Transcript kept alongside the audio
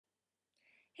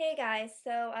Hey guys,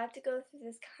 so I have to go through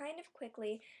this kind of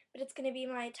quickly, but it's going to be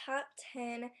my top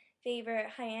 10 favorite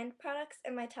high-end products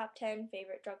and my top 10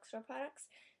 favorite drugstore products.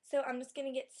 So I'm just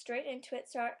going to get straight into it.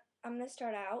 I'm going to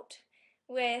start out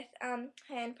with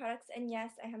high-end products, and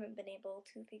yes, I haven't been able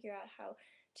to figure out how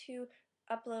to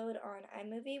upload on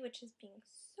iMovie, which is being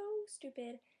so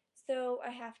stupid. So I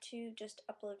have to just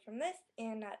upload from this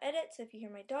and not edit. So if you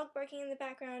hear my dog barking in the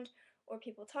background or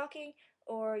people talking,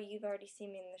 or you've already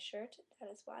seen me in the shirt, that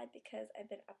is why, because I've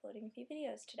been uploading a few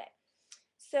videos today.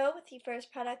 So the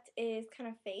first product is kind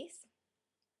of face.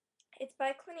 It's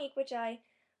by Clinique, which I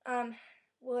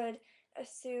would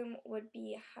assume would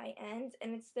be high-end,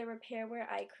 and it's the Repair Wear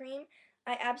Eye Cream.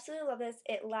 I absolutely love this.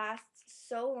 It lasts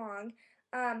so long.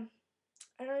 I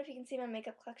don't know if you can see my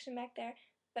makeup collection back there,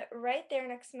 but right there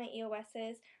next to my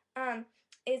EOS's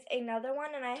is another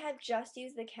one, and I have just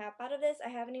used the cap out of this. I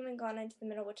haven't even gone into the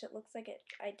middle, which it looks like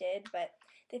I did, but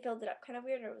they filled it up kind of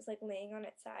weird, or it was like laying on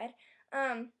its side.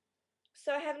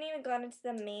 So I haven't even gone into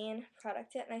the main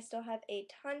product yet, and I still have a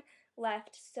ton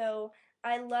left. So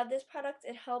I love this product.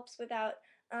 It helps without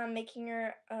making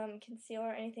your concealer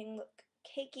or anything look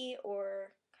cakey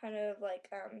or kind of like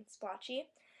splotchy.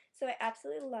 So I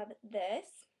absolutely love this.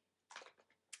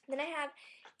 Then I have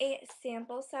a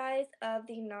sample size of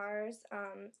the NARS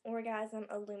Orgasm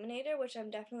Illuminator, which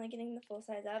I'm definitely getting the full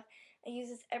size of. I use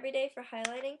this every day for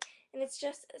highlighting, and it's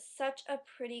just such a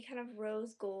pretty kind of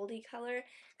rose goldy color.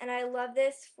 And I love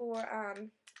this for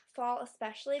fall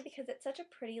especially because it's such a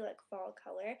pretty like fall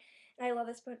color. And I love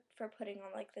this for putting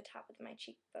on like the top of my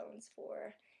cheekbones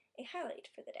for a highlight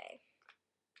for the day.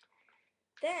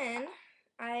 Then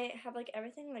I have like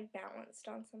everything like balanced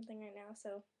on something right now,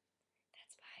 so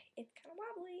that's why it's kind of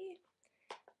wobbly.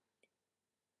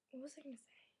 What was I going to say?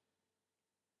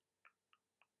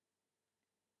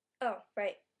 Oh,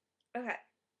 right. Okay.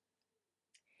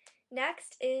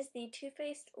 Next is the Too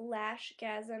Faced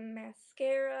Lashgasm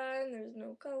Mascara, and there's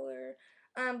no color.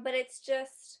 But it's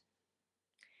just,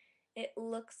 it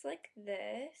looks like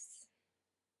this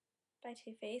by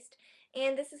Too Faced.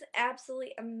 And this is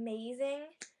absolutely amazing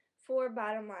for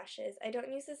bottom lashes. I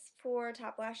don't use this for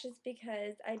top lashes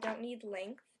because I don't need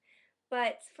length.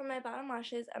 But for my bottom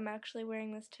lashes, I'm actually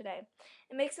wearing this today.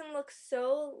 It makes them look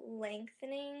so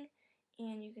lengthening,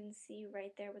 and you can see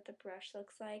right there what the brush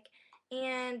looks like.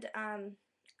 And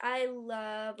I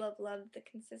love, love, love the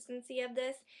consistency of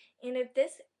this. And if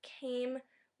this came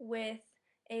with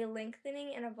a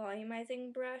lengthening and a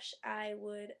volumizing brush, I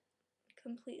would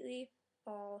completely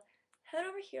fall head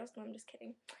over heels. No, I'm just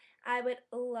kidding. I would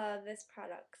love this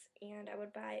product, and I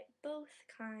would buy both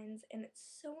kinds, and it's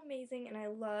so amazing, and I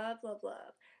love, love,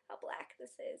 love how black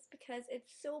this is because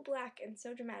it's so black and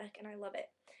so dramatic, and I love it.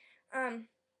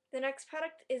 The next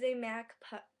product is a MAC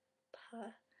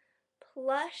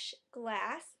Plush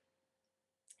Glass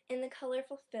in the color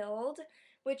Fulfilled,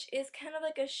 which is kind of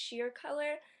like a sheer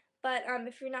color, but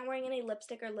if you're not wearing any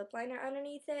lipstick or lip liner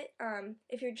underneath it,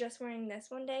 if you're just wearing this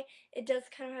one day, it does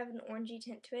kind of have an orangey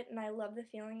tint to it, and I love the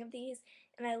feeling of these,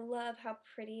 and I love how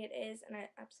pretty it is, and I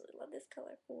absolutely love this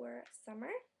color for summer.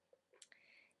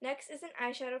 Next is an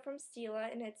eyeshadow from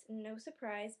Stila, and it's no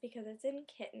surprise because it's in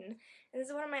Kitten, and this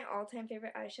is one of my all-time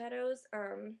favorite eyeshadows.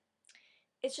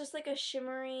 It's just like a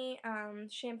shimmery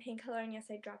champagne color, and yes,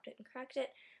 I dropped it and cracked it,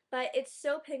 but it's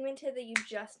so pigmented that you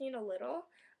just need a little,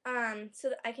 so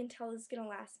that I can tell this is going to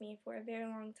last me for a very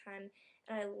long time,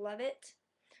 and I love it.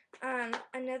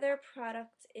 Another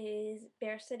product is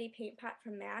Bare City Paint Pot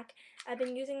from MAC. I've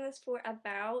been using this for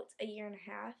about a year and a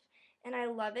half, and I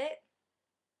love it.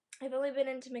 I've only been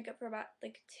into makeup for about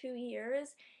like 2 years,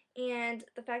 and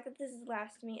the fact that this has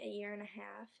lasted me a year and a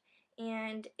half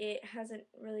and it hasn't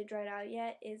really dried out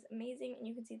yet is amazing, and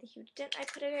you can see the huge dent I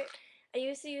put in it. I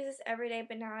used to use this every day,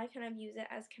 but now I kind of use it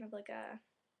as kind of like a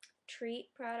treat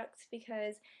product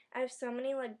because I have so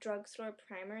many like drugstore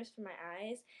primers for my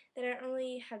eyes that I don't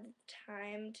really have the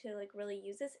time to like really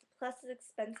use this. Plus it's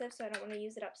expensive, so I don't want to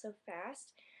use it up so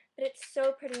fast, but it's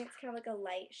so pretty. It's kind of like a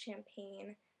light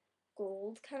champagne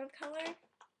gold kind of color.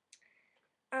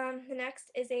 The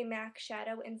next is a MAC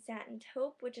Shadow in Satin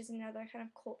Taupe, which is another kind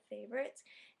of cult favorite,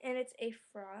 and it's a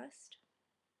frost.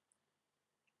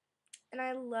 And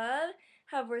I love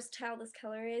how versatile this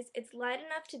color is. It's light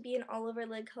enough to be an all-over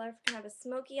lid color for kind of a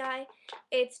smoky eye.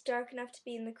 It's dark enough to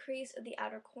be in the crease or the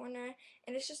outer corner,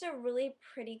 and it's just a really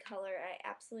pretty color. I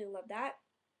absolutely love that.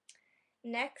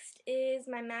 Next is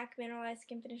my MAC Mineralized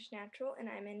Skin Finish Natural, and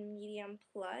I'm in Medium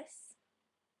Plus.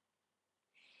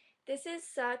 This is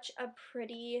such a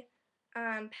pretty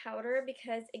powder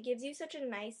because it gives you such a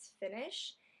nice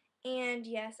finish. And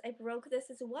yes, I broke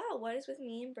this as well. What is with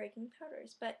me and breaking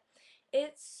powders? But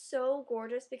It's so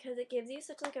gorgeous because it gives you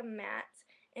such like a matte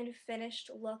and finished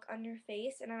look on your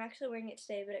face, and I'm actually wearing it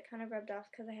today, but it kind of rubbed off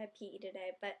because I had PE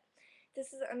today, but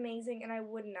this is amazing, and I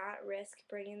would not risk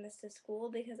bringing this to school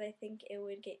because I think it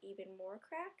would get even more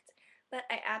cracked, but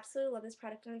I absolutely love this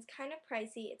product, and it's kind of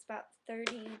pricey. It's about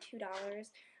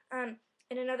 $32. And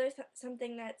another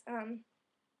something that's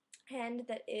and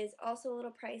that is also a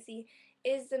little pricey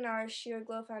is the NARS Sheer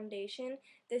Glow Foundation.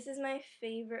 This is my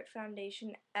favorite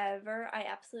foundation ever. I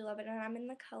absolutely love it, and I'm in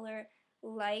the color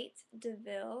Light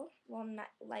DeVille, well, not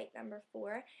light number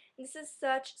 4. And this is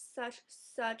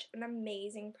such an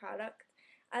amazing product.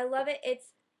 I love it.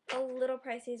 It's a little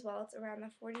pricey as well. It's around the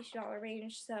 $42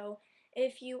 range, so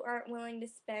if you aren't willing to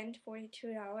spend $42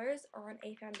 on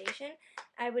a foundation,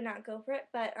 I would not go for it,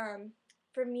 but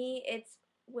for me, it's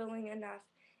willing enough.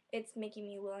 It's making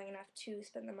me willing enough to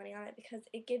spend the money on it because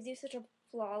it gives you such a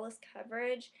flawless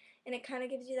coverage, and it kind of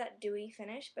gives you that dewy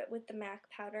finish, but with the MAC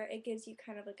powder, it gives you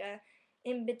kind of like a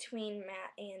in-between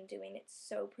matte and dewy, and it's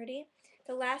so pretty.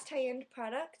 The last high-end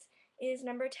product is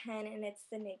number 10, and it's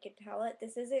the Naked palette.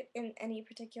 This isn't in any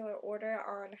particular order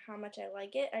on how much I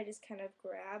like it. I just kind of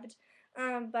grabbed.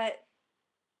 But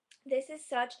this is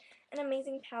such an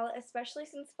amazing palette, especially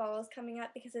since fall is coming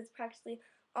up because it's practically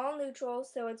all neutral,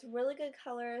 so it's really good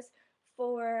colors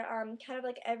for kind of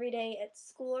like every day at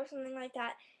school or something like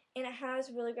that, and it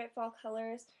has really great fall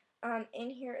colors in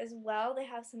here as well. They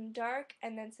have some dark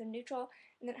and then some neutral,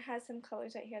 and then it has some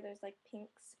colors right here. There's like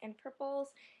pinks and purples,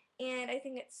 and I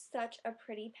think it's such a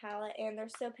pretty palette, and they're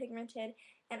so pigmented,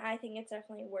 and I think it's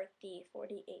definitely worth the $48,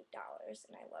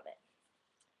 and I love it.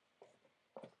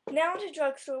 Now to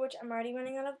drugstore, which I'm already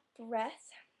running out of breath.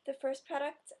 The first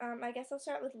product, I guess I'll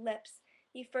start with lips.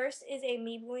 The first is a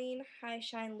Maybelline High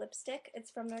Shine lipstick.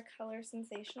 It's from their Color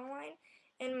Sensational line,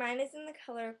 and mine is in the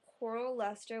color Coral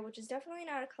Luster, which is definitely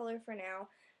not a color for now,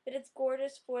 but it's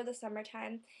gorgeous for the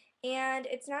summertime. And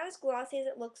it's not as glossy as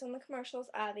it looks on the commercials,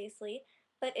 obviously,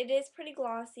 but it is pretty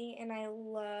glossy, and I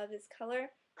love this color.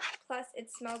 Plus, it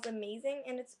smells amazing,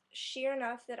 and it's sheer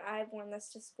enough that I've worn this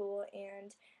to school,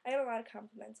 and I got a lot of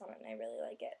compliments on it, and I really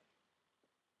like it.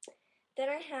 Then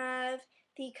I have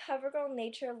the CoverGirl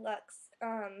Nature Luxe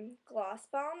Gloss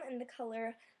Balm in the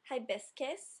color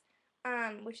Hibiscus,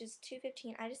 which is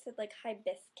 $2.15. I just said like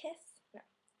hibiscus. No,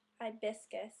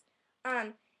 hibiscus.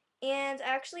 Um, and I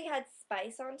actually had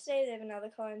Spice on today. They have another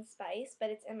color in Spice, but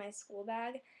it's in my school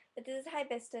bag. But this is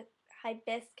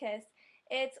hibiscus.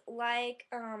 It's like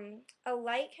a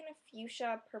light kind of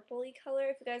fuchsia purpley color.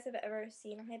 If you guys have ever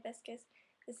seen a hibiscus,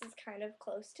 this is kind of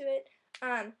close to it.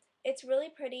 It's really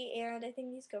pretty, and I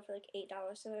think these go for like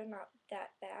 $8, so they're not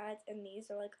that bad. And these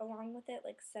are like along with it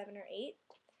like 7 or 8.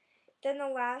 Then the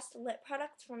last lip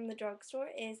product from the drugstore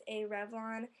is a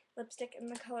Revlon lipstick in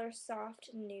the color Soft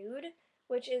Nude,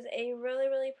 which is a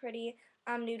really pretty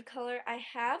nude color. I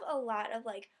have a lot of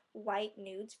like white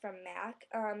nudes from MAC,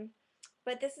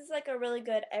 but this is like a really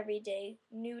good everyday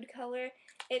nude color.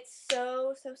 It's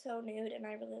so nude, and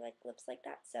I really like lips like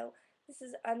that, so this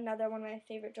is another one of my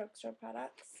favorite drugstore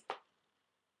products.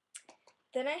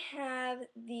 Then I have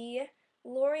the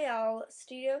L'Oreal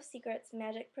Studio Secrets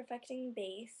Magic Perfecting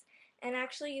Base, and I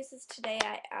actually used this today.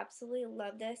 I absolutely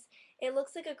love this. It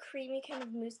looks like a creamy kind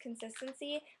of mousse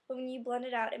consistency, but when you blend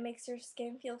it out, it makes your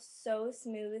skin feel so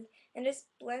smooth, and just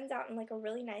blends out in like a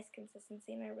really nice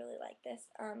consistency, and I really like this.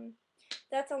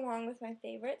 That's along with my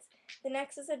favorites. The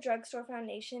next is a drugstore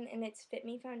foundation, and it's Fit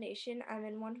Me Foundation. I'm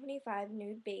in 125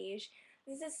 Nude Beige.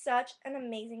 This is such an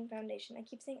amazing foundation. I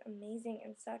keep saying amazing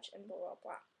and such and blah blah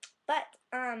blah. But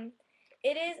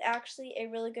it is actually a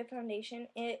really good foundation.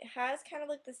 It has kind of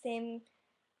like the same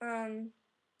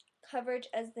coverage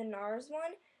as the NARS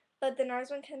one, but the NARS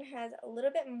one kind of has a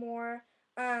little bit more.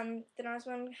 The NARS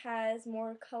one has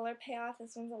more color payoff.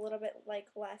 This one's a little bit like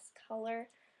less color.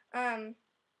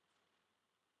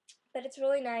 But it's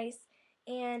really nice,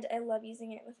 and I love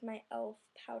using it with my e.l.f.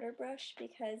 powder brush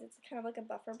because it's kind of like a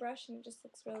buffer brush and it just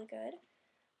looks really good.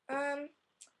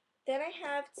 Then I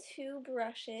have two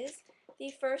brushes.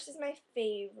 The first is my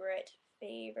favorite,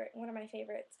 one of my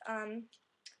favorites,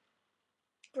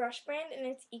 brush brand, and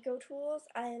it's Eco Tools.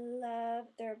 I love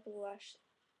their brush.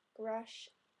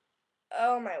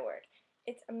 Oh my word.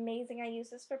 It's amazing. I use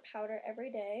this for powder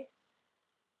every day,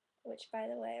 which by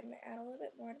the way, I'm going to add a little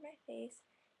bit more to my face.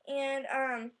 And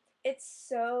it's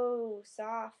so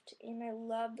soft, and I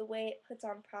love the way it puts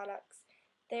on products.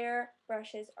 Their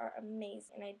brushes are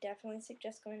amazing, and I definitely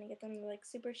suggest going to get them. They're like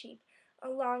super cheap.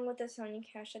 Along with the Sonia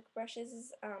Kashuk brushes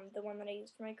is the one that I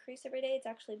use for my crease every day. It's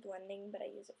actually blending, but I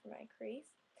use it for my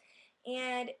crease.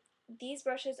 And these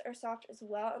brushes are soft as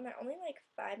well, and they're only like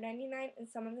 $5.99, and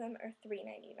some of them are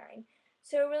 $3.99.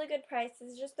 So a really good price.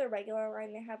 This is just the regular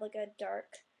line. They have like a dark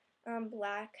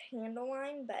black handle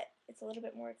line, but it's a little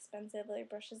bit more expensive. Like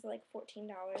brushes are like $14,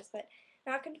 but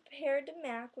not compared to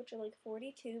MAC, which are like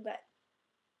 $42, but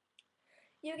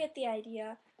you get the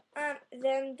idea.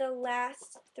 Then the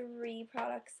last three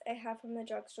products I have from the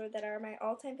drugstore that are my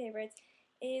all-time favorites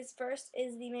is first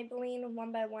is the Maybelline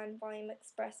 1x1 Volume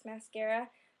Express Mascara.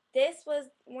 This was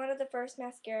one of the first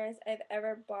mascaras I've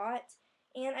ever bought,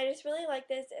 and I just really like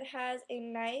this. It has a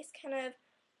nice kind of,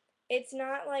 it's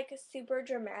not like super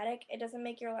dramatic. It doesn't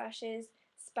make your lashes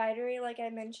spidery like I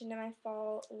mentioned in my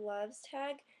fall loves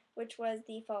tag, which was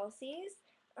the falsies.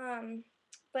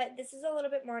 But this is a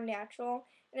little bit more natural,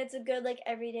 and it's a good like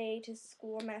everyday to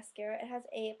school mascara. It has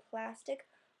a plastic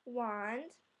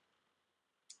wand,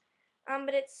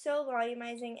 but it's so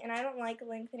volumizing, and I don't like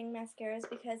lengthening mascaras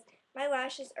because my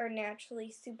lashes are naturally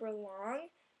super long,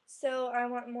 so I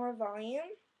want more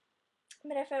volume.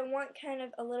 But if I want kind of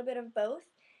a little bit of both,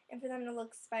 and for them to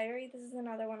look spidery, this is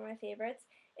another one of my favorites.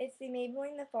 It's the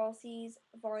Maybelline The Falsies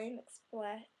Volume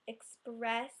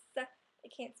Express, I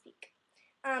can't speak,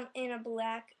 in a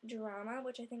black drama,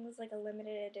 which I think was like a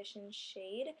limited edition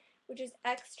shade, which is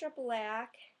extra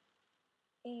black,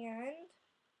 and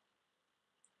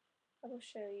I will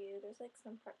show you. There's like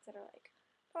some parts that are like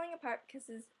falling apart because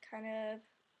it's kind of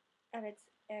at its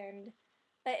end.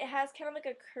 But it has kind of like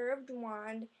a curved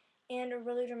wand and a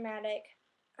really dramatic,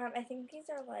 I think these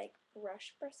are like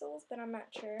brush bristles, but I'm not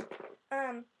sure.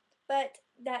 But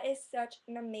that is such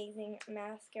an amazing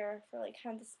mascara for like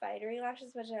kind of the spidery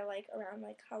lashes, which I like around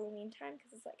like Halloween time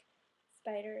because it's like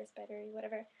spidery,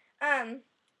 whatever.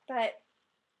 But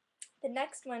the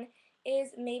next one is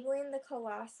Maybelline The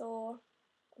Colossal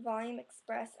Volume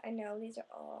Express. I know these are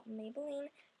all Maybelline,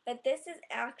 but this is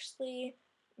actually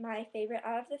my favorite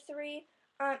out of the three.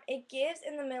 It gives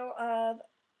in the middle of,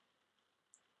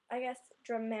 I guess,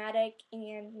 dramatic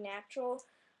and natural.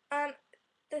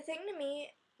 The thing to me,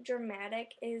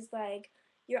 dramatic is like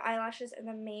your eyelashes are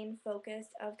the main focus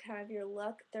of kind of your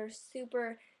look. They're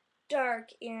super dark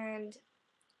and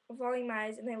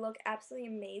volumized, and they look absolutely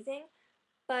amazing.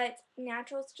 But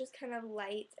natural is just kind of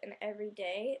light and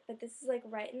everyday, but this is like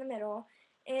right in the middle,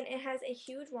 and it has a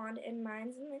huge wand, and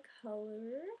mine's in the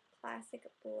color classic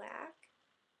black,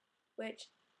 which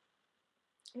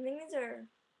I think they're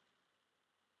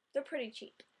pretty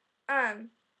cheap.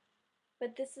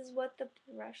 But this is what the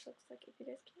brush looks like, if you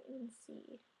guys can't even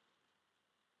see.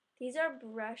 These are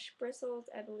brush bristles,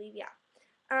 I believe, yeah.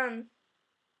 And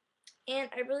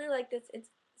I really like this. It's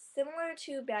similar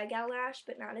to Bad Gal Lash,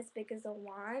 but not as big as a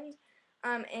wand,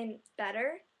 and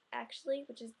better, actually,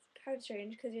 which is kind of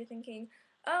strange because you're thinking,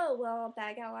 oh, well,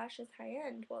 Bad Gal Lash is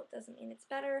high-end. Well, it doesn't mean it's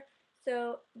better,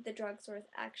 so the drugstore is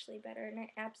actually better, and I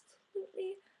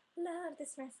absolutely love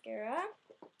this mascara.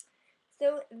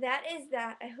 So that is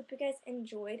that. I hope you guys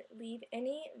enjoyed. Leave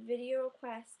any video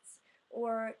requests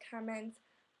or comments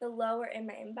below or in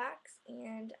my inbox,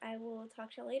 and I will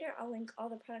talk to you later. I'll link all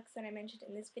the products that I mentioned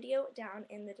in this video down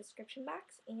in the description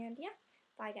box, and yeah,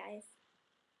 bye guys.